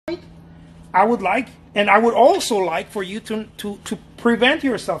I would like, and I would also like for you to prevent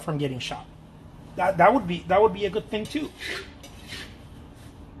yourself from getting shot. That would be a good thing too.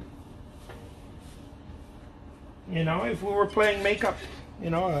 You know, if we were playing makeup, you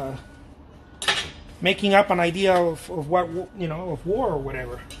know, making up an idea of what, you know, of war or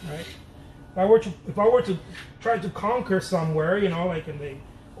whatever, right? If I were to try to conquer somewhere, you know, like in the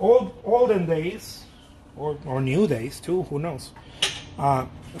olden days, or new days too, who knows?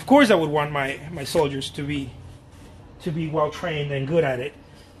 Of course, I would want my soldiers to be well trained and good at it,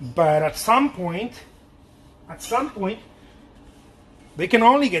 but at some point, they can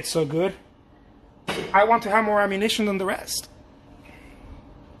only get so good. I want to have more ammunition than the rest.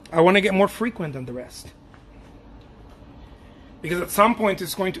 I want to get more frequent than the rest. Because at some point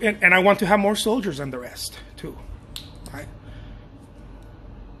it's going to... And I want to have more soldiers than the rest, too. Right?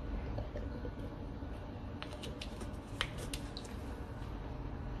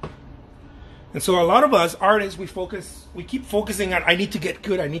 And so a lot of us, artists, we keep focusing on, I need to get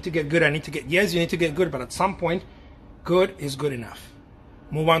good, I need to get good, I need to get... Yes, you need to get good, but at some point, good is good enough.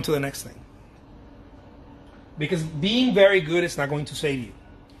 Move on to the next thing. Because being very good is not going to save you.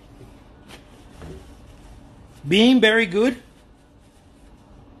 Being very good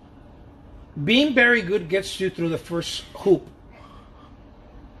gets you through the first hoop.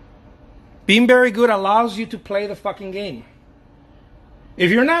 Being very good allows you to play the fucking game. If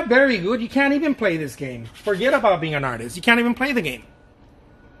you're not very good, you can't even play this game. Forget about being an artist. You can't even play the game.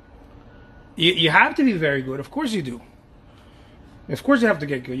 You have to be very good. Of course you do. Of course you have to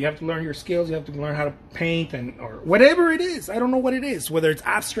get good. You have to learn your skills. You have to learn how to paint or whatever it is. I don't know what it is. Whether it's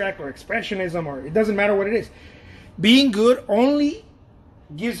abstract or expressionism, or it doesn't matter what it is. Being good only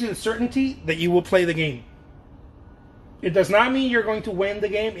gives you the certainty that you will play the game. It does not mean you're going to win the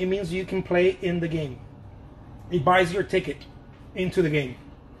game. It means you can play in the game. It buys your ticket into the game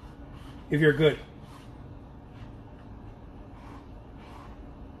if you're good.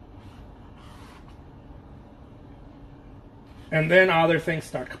 And then other things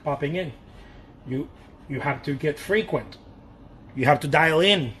start popping in. You have to get frequent. You have to dial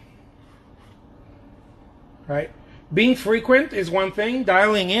in. Right? Being frequent is one thing.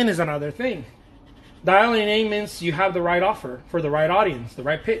 Dialing in is another thing. Dialing in means you have the right offer for the right audience, the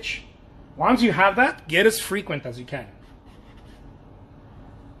right pitch. Once you have that, get as frequent as you can.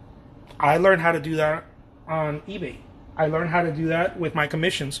 I learned how to do that on eBay. I learned how to do that with my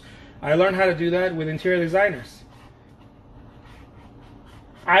commissions. I learned how to do that with interior designers.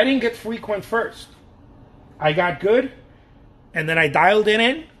 I didn't get frequent first. I got good, and then I dialed it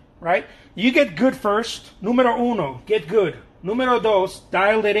in, right? You get good first. Numero uno, get good. Numero dos,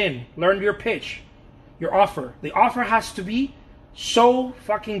 dialed it in. Learn your pitch, your offer. The offer has to be so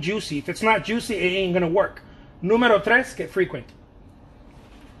fucking juicy. If it's not juicy, it ain't gonna work. Numero tres, get frequent.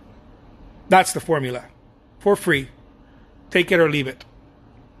 That's the formula. For free. Take it or leave it.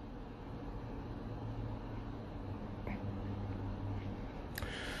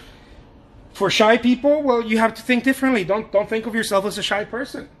 For shy people, well, you have to think differently. Don't think of yourself as a shy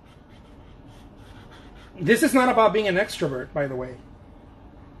person. This is not about being an extrovert, by the way.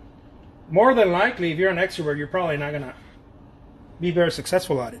 More than likely, if you're an extrovert, you're probably not going to be very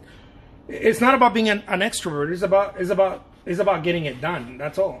successful at it. It's not about being an extrovert. It's about getting it done.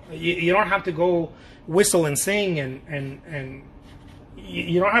 That's all. You don't have to go whistle and sing, and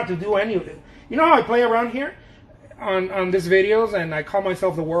you don't have to do any of it. You know how I play around here on these videos, and I call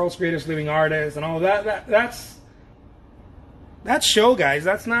myself the world's greatest living artist and all of that. That's show, guys.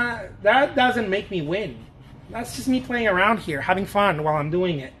 That doesn't make me win. That's just me playing around here, having fun while I'm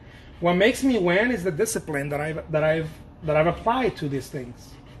doing it. What makes me win is the discipline that I've applied to these things.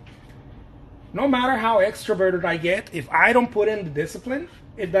 No matter how extroverted I get, if I don't put in the discipline,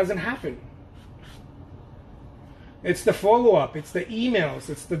 it doesn't happen. It's the follow-up, it's the emails,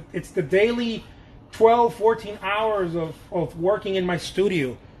 it's the daily 12, 14 hours of working in my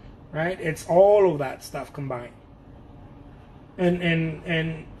studio, right? It's all of that stuff combined. And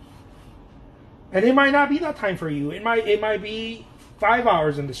it might not be that time for you. It might be 5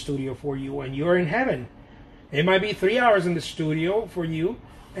 hours in the studio for you and you're in heaven. It might be 3 hours in the studio for you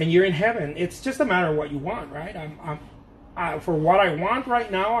and you're in heaven. It's just a matter of what you want, right? For what I want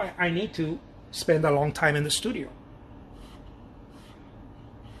right now, I need to spend a long time in the studio.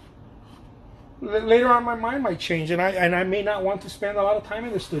 Later on, my mind might change, and I may not want to spend a lot of time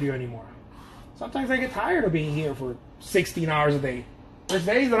in the studio anymore. Sometimes I get tired of being here for 16 hours a day. There's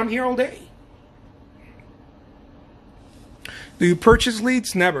days that I'm here all day. Do you purchase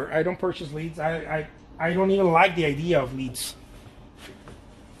leads? Never. I don't purchase leads. I don't even like the idea of leads.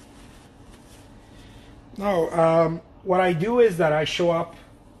 No. What I do is that I show up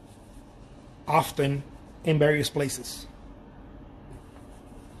often in various places.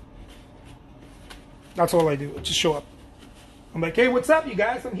 That's all I do. Just show up. I'm like, hey, what's up, you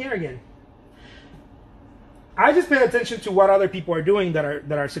guys? I'm here again. I just pay attention to what other people are doing that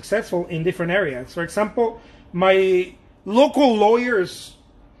are successful in different areas. For example, my local lawyers,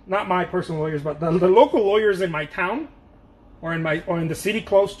 not my personal lawyers, but the local lawyers in my town, or in the city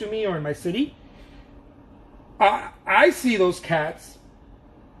close to me, or in my city, I see those cats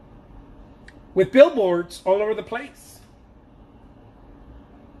with billboards all over the place.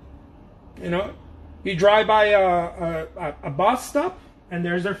 You know, you drive by a bus stop, and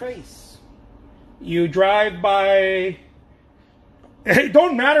there's their face. You drive by, it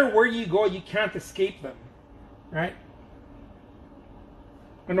don't matter where you go, you can't escape them, right?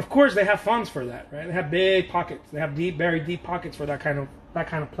 And of course they have funds for that, right? They have big pockets. They have deep, very deep pockets for that kind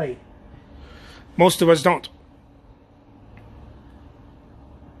of play. Most of us don't.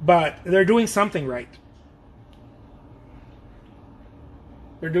 But they're doing something right.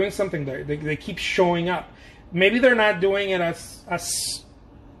 They're doing something there. They keep showing up. Maybe they're not doing it as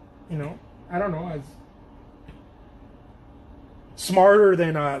you know, I don't know, as smarter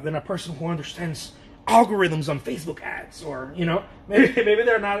than a person who understands algorithms on Facebook ads, or, you know, maybe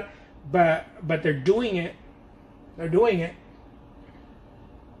they're not, but they're doing it. They're doing it.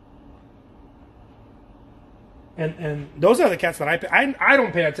 And those are the cats that I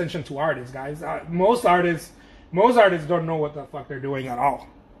don't pay attention to artists, guys. Most artists don't know what the fuck they're doing at all.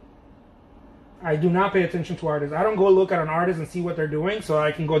 I do not pay attention to artists. I don't go look at an artist and see what they're doing so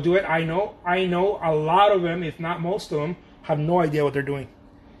I can go do it. I know a lot of them, if not most of them, have no idea what they're doing.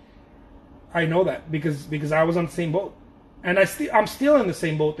 I know that because I was on the same boat. And I'm still in the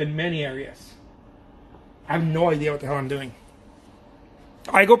same boat in many areas. I have no idea what the hell I'm doing.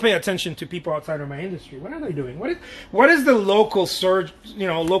 I go pay attention to people outside of my industry. What are they doing? What is the local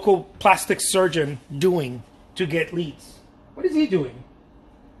local plastic surgeon doing to get leads? What is he doing?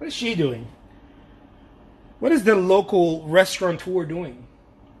 What is she doing? What is the local restaurateur doing?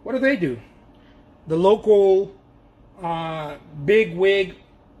 What do they do? The local big wig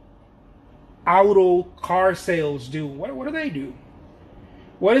auto car sales do? What do they do?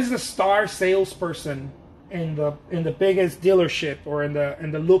 What is the star salesperson in the biggest dealership or in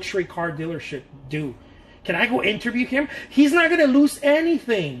the luxury car dealership do? Can I go interview him? He's not gonna lose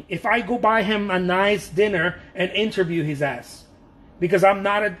anything if I go buy him a nice dinner and interview his ass, because I'm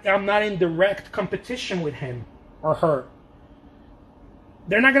not in direct competition with him or her.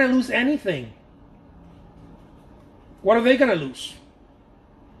 They're not gonna lose anything. What are they gonna lose?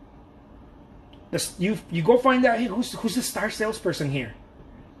 You go find out, hey, who's the star salesperson here?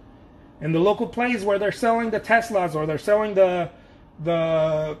 In the local place where they're selling the Teslas, or they're selling the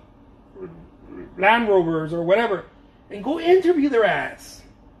Land Rovers or whatever, and go interview their ass.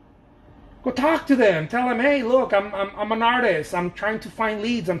 Go talk to them. Tell them, hey, look, I'm an artist. I'm trying to find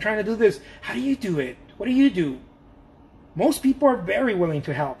leads. I'm trying to do this. How do you do it? What do you do? Most people are very willing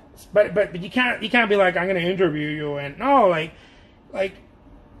to help, but you can't be like, I'm going to interview you, and no, like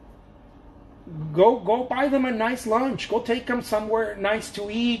go buy them a nice lunch. Go take them somewhere nice to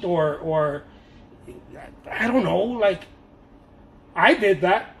eat, or I don't know. Like, I did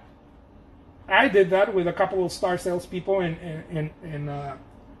that. With a couple of star salespeople in car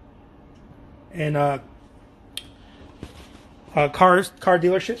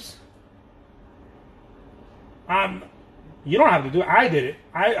dealerships. You don't have to do it. I did it.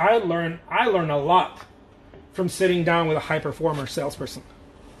 I learned a lot from sitting down with a high performer salesperson.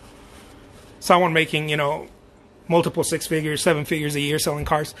 Someone making, multiple 6 figures, 7 figures a year selling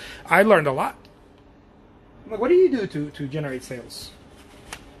cars. I learned a lot. Like, what do you do to generate sales?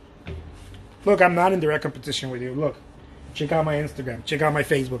 Look, I'm not in direct competition with you. Look, check out my Instagram. Check out my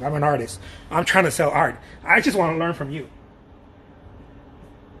Facebook. I'm an artist. I'm trying to sell art. I just want to learn from you.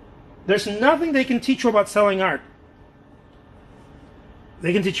 There's nothing they can teach you about selling art.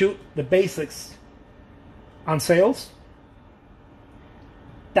 They can teach you the basics on sales.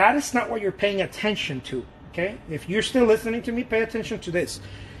 That is not what you're paying attention to, okay? If you're still listening to me, pay attention to this.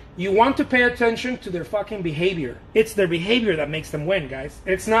 You want to pay attention to their fucking behavior. It's their behavior that makes them win, guys.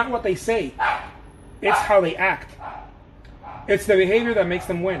 It's not what they say. It's how they act. It's the behavior that makes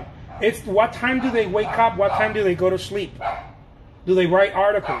them win. It's what time do they wake up? What time do they go to sleep? Do they write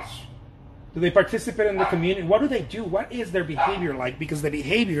articles? Do they participate in the community? What do they do? What is their behavior like? Because the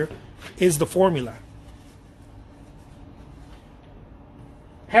behavior is the formula.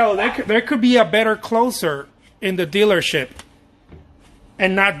 Hell, there could be a better closer in the dealership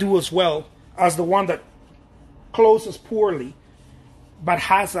and not do as well as the one that closes poorly but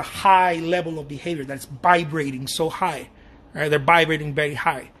has a high level of behavior that's vibrating so high. Right? They're vibrating very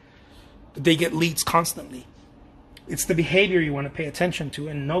high. They get leads constantly. It's the behavior you want to pay attention to,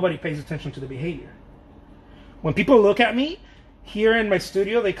 and nobody pays attention to the behavior. When people look at me here in my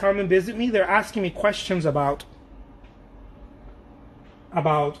studio, they come and visit me, they're asking me questions about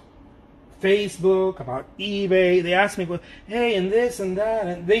Facebook, about eBay. They ask me, hey, and this and that,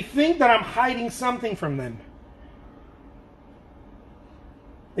 and they think that I'm hiding something from them.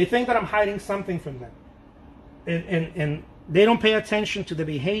 They think that I'm hiding something from them. And they don't pay attention to the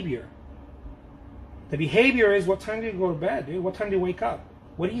behavior. The behavior is, what time do you go to bed, dude? What time do you wake up?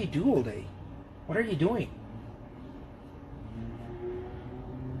 What do you do all day? What are you doing?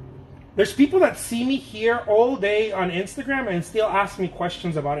 There's people that see me here all day on Instagram and still ask me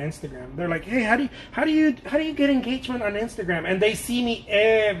questions about Instagram. They're like, hey, how do you get engagement on Instagram? And they see me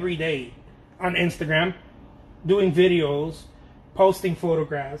every day on Instagram doing videos, posting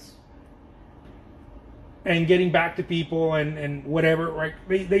photographs, and getting back to people and whatever. Right?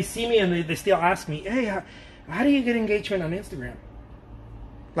 They see me and they still ask me, hey, how do you get engagement on Instagram?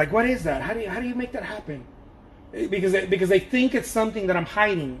 Like, what is that? How do you make that happen? Because they think it's something that I'm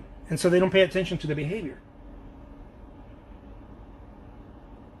hiding, and so they don't pay attention to the behavior.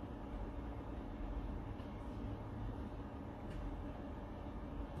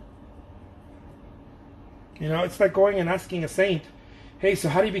 You know, it's like going and asking a saint, hey, so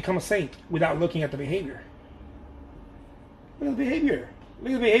how do you become a saint, without looking at the behavior? Look at the behavior.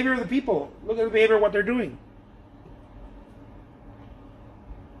 Look at the behavior of the people. Look at the behavior of what they're doing.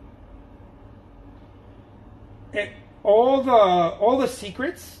 And all the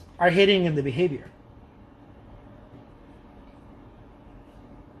secrets are hidden in the behavior.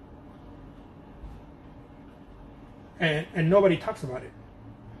 And nobody talks about it.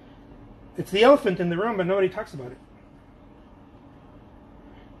 It's the elephant in the room, but nobody talks about it.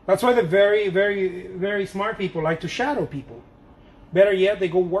 That's why the very, very, very smart people like to shadow people. Better yet, they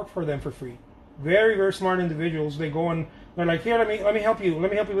go work for them for free. Very, very smart individuals. They go and they're like, here, let me help you.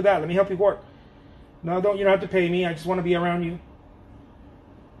 Let me help you with that. Let me help you work. No, you don't have to pay me. I just want to be around you.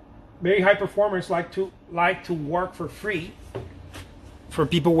 Very high performers like to work for free for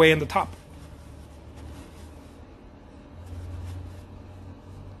people way in the top.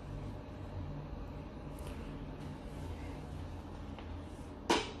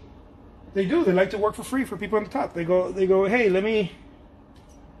 They do. They like to work for free for people on the top. They go, hey, let me.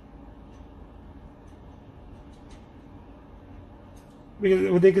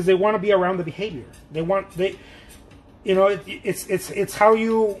 Because they want to be around the behavior. It's how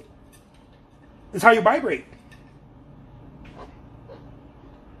you vibrate.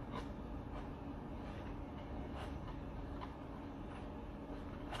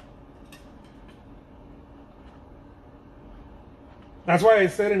 That's why I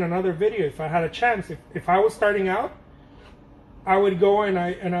said in another video, if I had a chance, if I was starting out, I would go and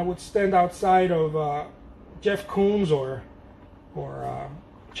I would stand outside of Jeff Koons or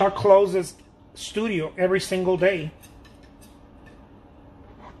Chuck Close's studio every single day.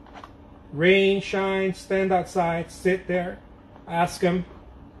 Rain, shine, stand outside, sit there, ask him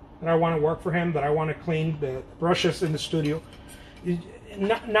that I want to work for him, that I want to clean the brushes in the studio.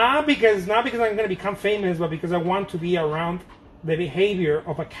 Not because I'm going to become famous, but because I want to be around the behavior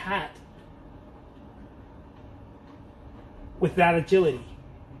of a cat with that agility.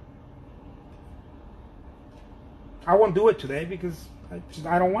 I won't do it today because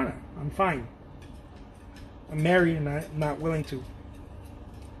I don't want to. I'm fine. I'm married and I'm not willing to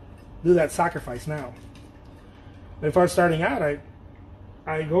do that sacrifice now. But if I was starting out,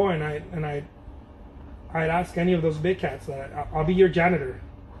 I go and I'd ask any of those big cats that I'll be your janitor.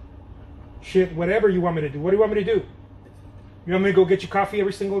 Shit, whatever you want me to do. What do you want me to do? You want me to go get you coffee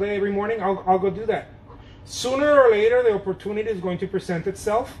every single day, every morning? I'll go do that. Sooner or later, the opportunity is going to present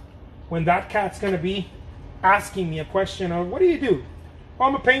itself when that cat's going to be asking me a question of, what do you do? Oh,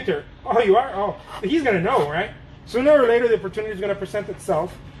 I'm a painter. Oh, you are? Oh, he's going to know, right? Sooner or later, the opportunity is going to present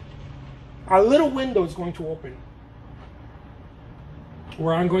itself. A little window is going to open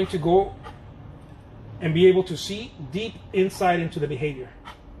where I'm going to go and be able to see deep insight into the behavior.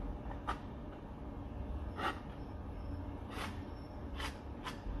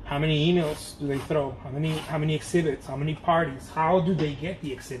 How many emails do they throw? How many exhibits? How many parties? How do they get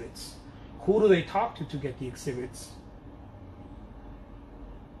the exhibits? Who do they talk to get the exhibits?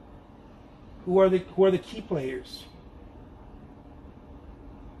 Who are the key players?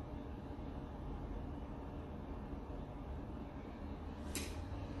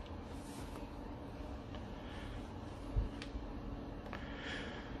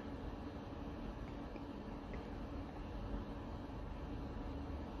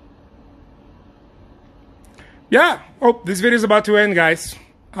 Yeah. Oh, this video is about to end, guys.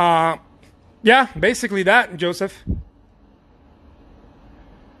 Yeah, basically that, Joseph.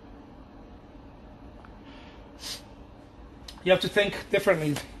 You have to think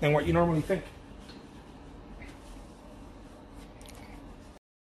differently than what you normally think.